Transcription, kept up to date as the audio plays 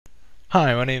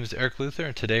Hi, my name is Eric Luther,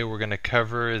 and today we're going to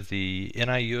cover the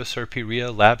NI USRP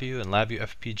RIO LabVIEW and LabVIEW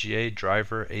FPGA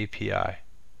Driver API.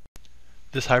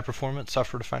 This high-performance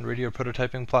software-defined radio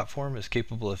prototyping platform is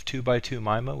capable of 2x2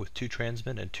 MIMO with 2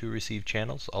 transmit and 2 receive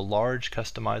channels, a large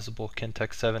customizable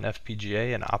Kintex 7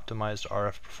 FPGA, and optimized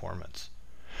RF performance.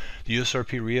 The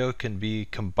USRP RIO can be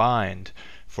combined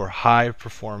for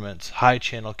high-performance,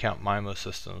 high-channel count MIMO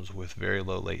systems with very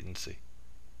low latency.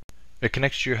 It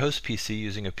connects to your host PC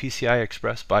using a PCI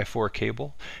Express by 4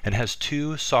 cable and has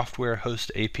 2 software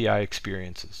host API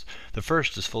experiences. The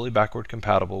first is fully backward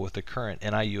compatible with the current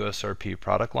NI USRP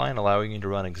product line, allowing you to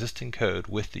run existing code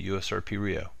with the USRP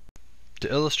RIO.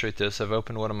 To illustrate this, I've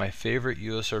opened one of my favorite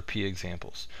USRP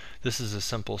examples. This is a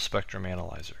simple spectrum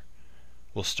analyzer.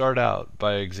 We'll start out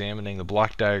by examining the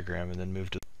block diagram and then move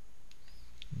to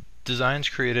designs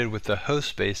created with the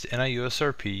host-based NI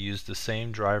USRP use the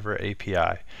same driver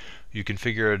API. You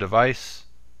configure a device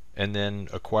and then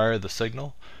acquire the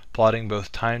signal, plotting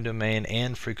both time domain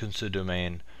and frequency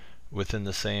domain within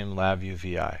the same LabVIEW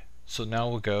VI. So now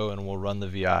we'll go and we'll run the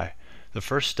VI. The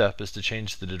first step is to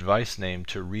change the device name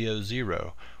to RIO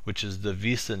 0, which is the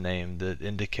VISA name that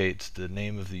indicates the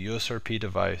name of the USRP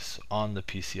device on the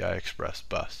PCI Express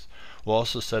bus. We'll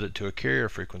also set it to a carrier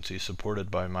frequency supported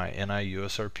by my NI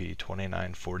USRP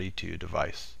 2942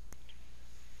 device.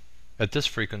 At this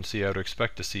frequency, I would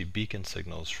expect to see beacon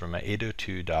signals from my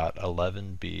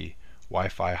 802.11b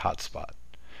Wi-Fi hotspot.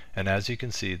 And as you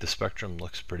can see, the spectrum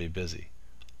looks pretty busy.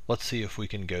 Let's see if we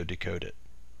can go decode it.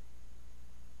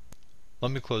 Let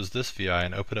me close this VI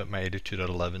and open up my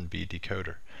 802.11b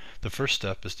decoder. The first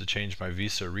step is to change my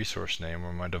VISA resource name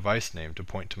or my device name to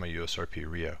point to my USRP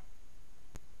RIO.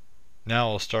 Now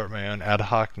I'll start my own ad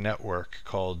hoc network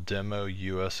called Demo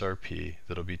USRP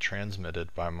that will be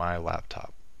transmitted by my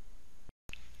laptop.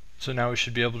 So now we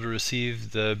should be able to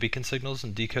receive the beacon signals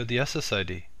and decode the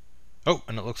SSID. Oh,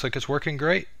 and it looks like it's working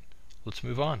great. Let's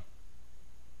move on.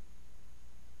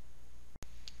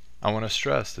 I want to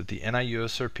stress that the NI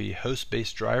USRP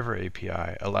host-based driver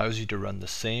API allows you to run the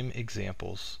same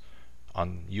examples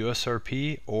on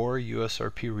USRP or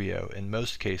USRP RIO in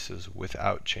most cases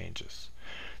without changes.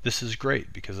 This is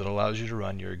great because it allows you to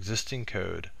run your existing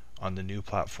code on the new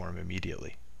platform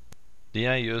immediately. The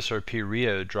NI USRP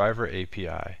RIO driver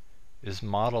API is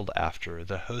modeled after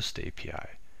the host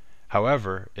API.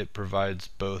 However, it provides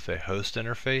both a host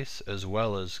interface as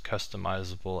well as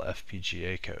customizable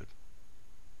FPGA code.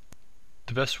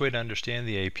 The best way to understand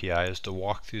the API is to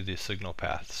walk through the signal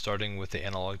path, starting with the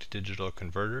analog to digital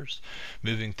converters,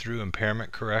 moving through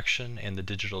impairment correction and the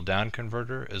digital down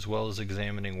converter, as well as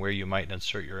examining where you might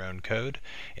insert your own code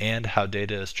and how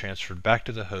data is transferred back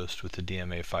to the host with the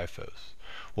DMA FIFOs.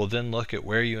 We'll then look at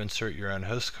where you insert your own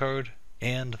host code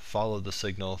and follow the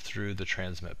signal through the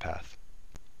transmit path.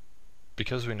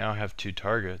 Because we now have 2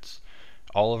 targets,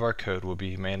 all of our code will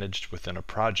be managed within a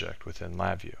project within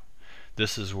LabVIEW.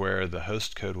 This is where the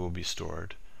host code will be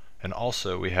stored, and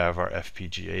also we have our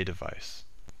FPGA device.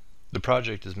 The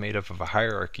project is made up of a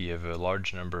hierarchy of a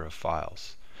large number of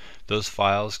files. Those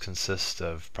files consist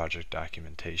of project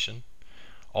documentation,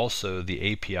 also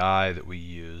the API that we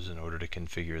use in order to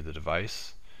configure the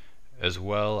device, as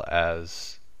well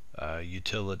as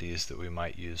utilities that we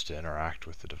might use to interact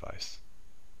with the device.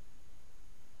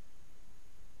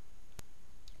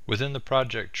 Within the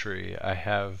project tree, I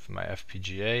have my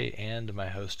FPGA and my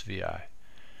host VI.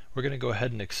 We're going to go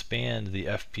ahead and expand the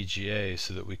FPGA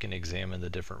so that we can examine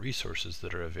the different resources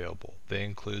that are available. They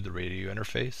include the radio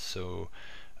interface, so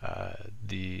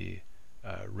the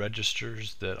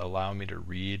registers that allow me to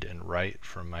read and write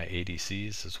from my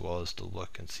ADCs, as well as to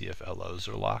look and see if LOs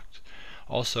are locked.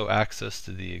 Also access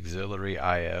to the auxiliary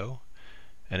I/O,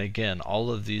 and again,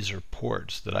 all of these are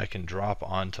ports that I can drop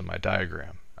onto my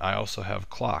diagram. I also have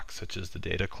clocks, such as the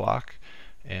data clock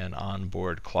and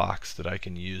onboard clocks that I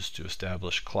can use to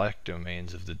establish clock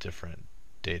domains of the different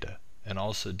data, and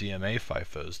also DMA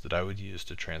FIFOs that I would use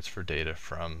to transfer data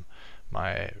from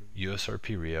my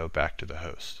USRP RIO back to the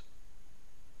host.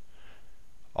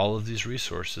 All of these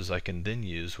resources I can then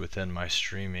use within my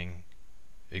streaming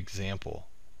example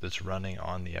that's running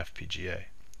on the FPGA.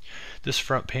 This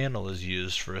front panel is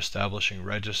used for establishing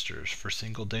registers for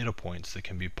single data points that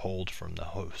can be pulled from the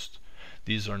host.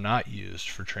 These are not used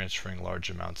for transferring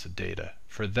large amounts of data.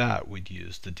 For that, we'd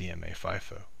use the DMA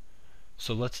FIFO.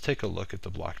 So let's take a look at the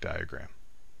block diagram.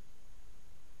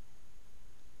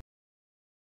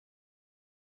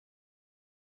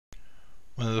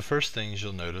 One of the first things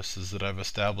you'll notice is that I've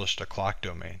established a clock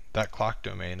domain. That clock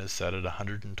domain is set at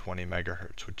 120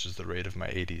 megahertz, which is the rate of my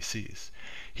ADCs.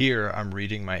 Here I'm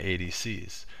reading my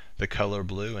ADCs. The color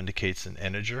blue indicates an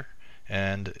integer,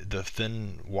 and the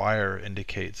thin wire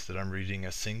indicates that I'm reading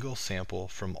a single sample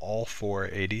from all 4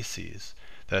 ADCs.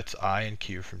 That's I and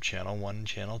Q from channel 1 and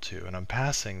channel 2, and I'm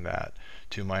passing that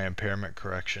to my impairment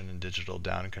correction and digital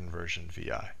down conversion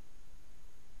VI.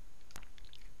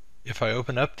 If I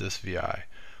open up this VI,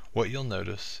 what you'll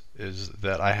notice is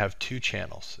that I have 2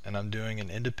 channels, and I'm doing an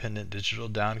independent digital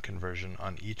down conversion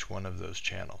on each one of those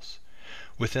channels.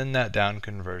 Within that down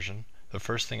conversion, the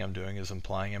first thing I'm doing is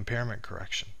applying impairment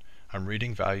correction. I'm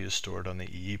reading values stored on the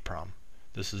EEPROM.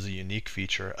 This is a unique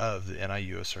feature of the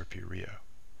NI USRP RIO.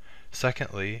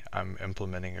 Secondly, I'm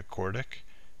implementing a CORDIC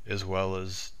as well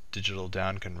as digital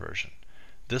down conversion.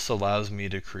 This allows me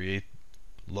to create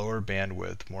lower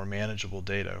bandwidth, more manageable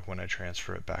data when I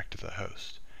transfer it back to the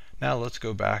host. Now let's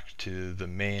go back to the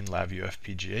main LabVIEW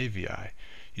FPGA VI.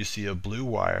 You see a blue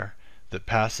wire that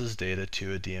passes data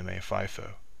to a DMA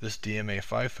FIFO. This DMA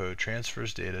FIFO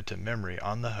transfers data to memory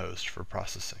on the host for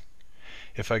processing.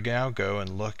 If I now go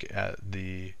and look at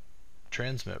the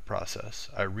transmit process,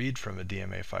 I read from a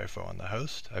DMA FIFO on the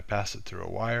host, I pass it through a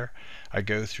wire, I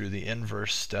go through the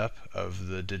inverse step of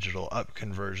the digital up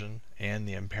conversion and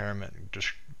the impairment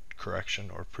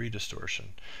correction or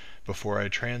pre-distortion before I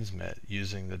transmit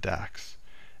using the DACs.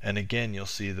 And again, you'll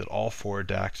see that all 4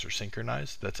 DACs are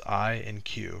synchronized. That's I and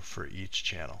Q for each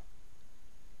channel.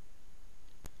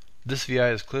 This VI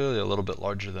is clearly a little bit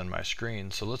larger than my screen,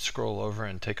 so let's scroll over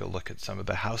and take a look at some of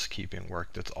the housekeeping work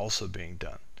that's also being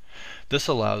done. This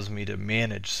allows me to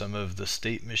manage some of the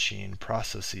state machine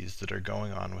processes that are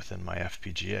going on within my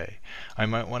FPGA. I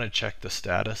might want to check the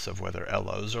status of whether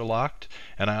LOs are locked,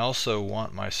 and I also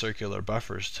want my circular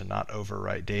buffers to not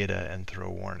overwrite data and throw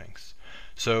warnings.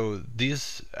 So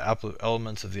these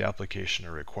elements of the application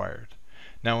are required.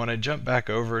 Now when I jump back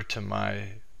over to my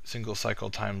single cycle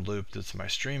time loop that's my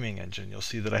streaming engine, you'll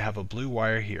see that I have a blue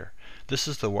wire here. This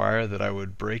is the wire that I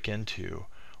would break into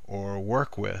or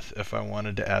work with if I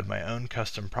wanted to add my own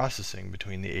custom processing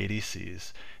between the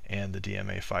ADCs and the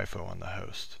DMA FIFO on the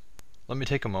host. Let me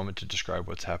take a moment to describe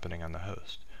what's happening on the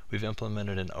host. We've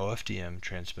implemented an OFDM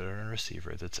transmitter and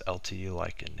receiver that's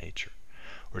LTE-like in nature.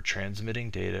 We're transmitting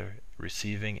data,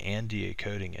 receiving and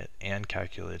decoding it, and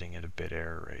calculating at a bit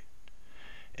error rate.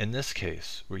 In this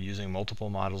case, we're using multiple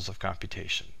models of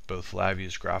computation, both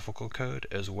LabVIEW's graphical code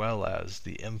as well as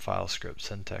the mfile script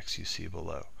syntax you see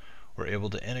below. We're able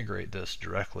to integrate this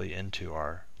directly into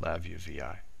our LabVIEW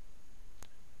VI.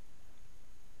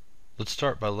 Let's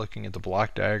start by looking at the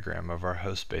block diagram of our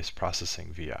host-based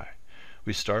processing VI.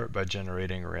 We start by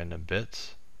generating random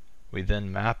bits. We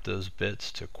then map those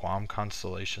bits to QAM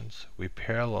constellations. We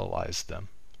parallelize them,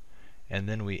 and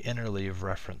then we interleave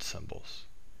reference symbols.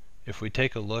 If we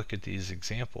take a look at these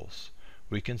examples,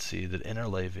 we can see that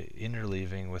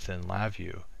interleaving within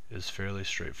LabVIEW is fairly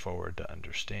straightforward to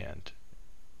understand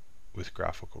with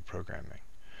graphical programming.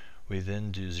 We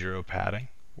then do zero padding,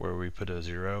 where we put a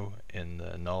 0 in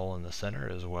the null in the center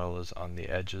as well as on the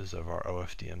edges of our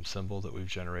OFDM symbol that we've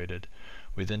generated.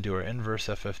 We then do our inverse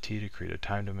FFT to create a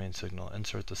time domain signal,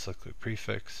 insert the cyclic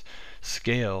prefix,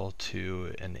 scale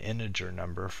to an integer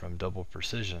number from double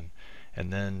precision,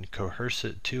 and then coerce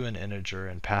it to an integer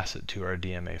and pass it to our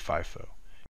DMA FIFO.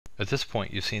 At this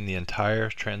point, you've seen the entire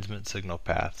transmit signal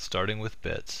path, starting with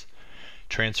bits,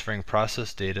 transferring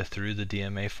processed data through the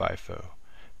DMA FIFO,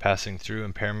 passing through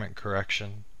impairment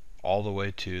correction, all the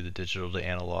way to the digital to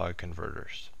analog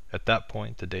converters. At that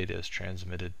point, the data is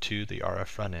transmitted to the RF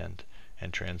front end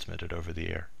and transmitted over the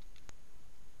air.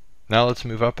 Now let's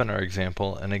move up in our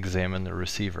example and examine the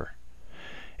receiver.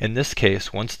 In this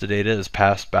case, once the data is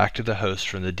passed back to the host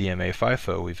from the DMA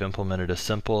FIFO, we've implemented a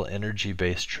simple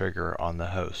energy-based trigger on the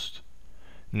host.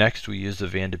 Next, we use the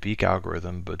Van de Beek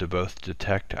algorithm to both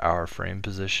detect our frame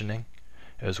positioning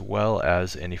as well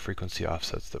as any frequency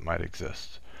offsets that might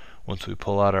exist. Once we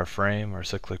pull out our frame, our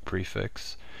cyclic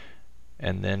prefix,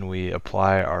 and then we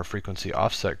apply our frequency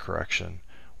offset correction,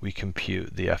 we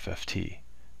compute the FFT.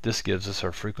 This gives us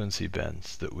our frequency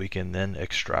bins that we can then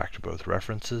extract both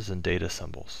references and data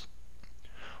symbols.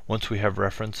 Once we have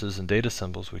references and data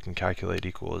symbols, we can calculate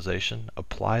equalization,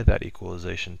 apply that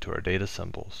equalization to our data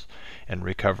symbols, and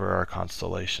recover our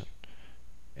constellation,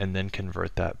 and then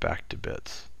convert that back to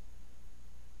bits.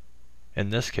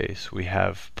 In this case, we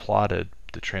have plotted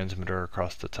the transmitter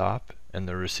across the top and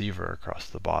the receiver across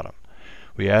the bottom.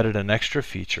 We added an extra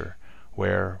feature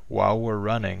where, while we're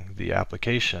running the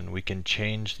application, we can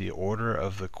change the order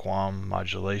of the QAM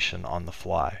modulation on the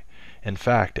fly. In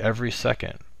fact, every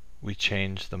second we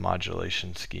change the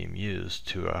modulation scheme used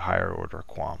to a higher order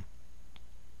QAM.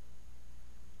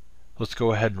 Let's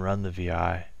go ahead and run the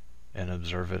VI and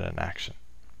observe it in action.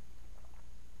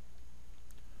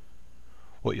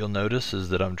 What you'll notice is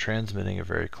that I'm transmitting a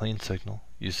very clean signal.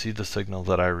 You see the signal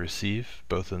that I receive,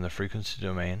 both in the frequency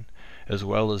domain, as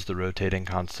well as the rotating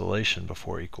constellation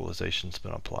before equalization's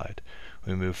been applied.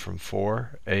 We move from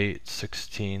 4, 8,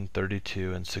 16,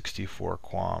 32, and 64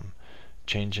 QAM,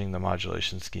 changing the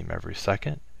modulation scheme every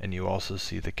second, and you also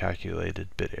see the calculated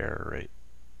bit error rate.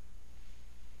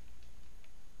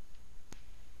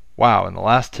 Wow, in the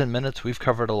last 10 minutes we've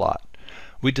covered a lot.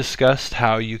 We discussed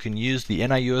how you can use the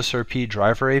NI USRP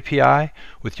Driver API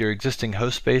with your existing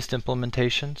host-based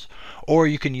implementations, or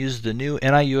you can use the new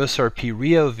NI USRP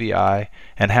RIO VI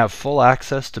and have full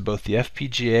access to both the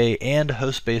FPGA and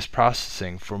host-based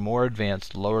processing for more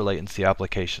advanced lower latency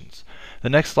applications. The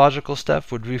next logical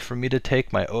step would be for me to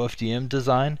take my OFDM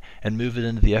design and move it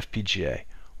into the FPGA.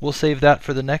 We'll save that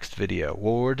for the next video,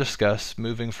 where we'll discuss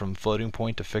moving from floating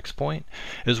point to fixed point,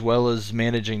 as well as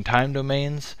managing time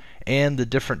domains and the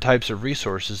different types of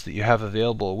resources that you have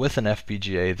available with an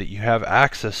FPGA that you have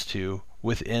access to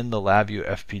within the LabVIEW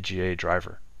FPGA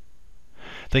driver.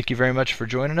 Thank you very much for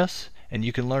joining us, and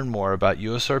you can learn more about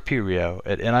USRP RIO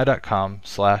at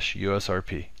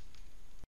ni.com/USRP.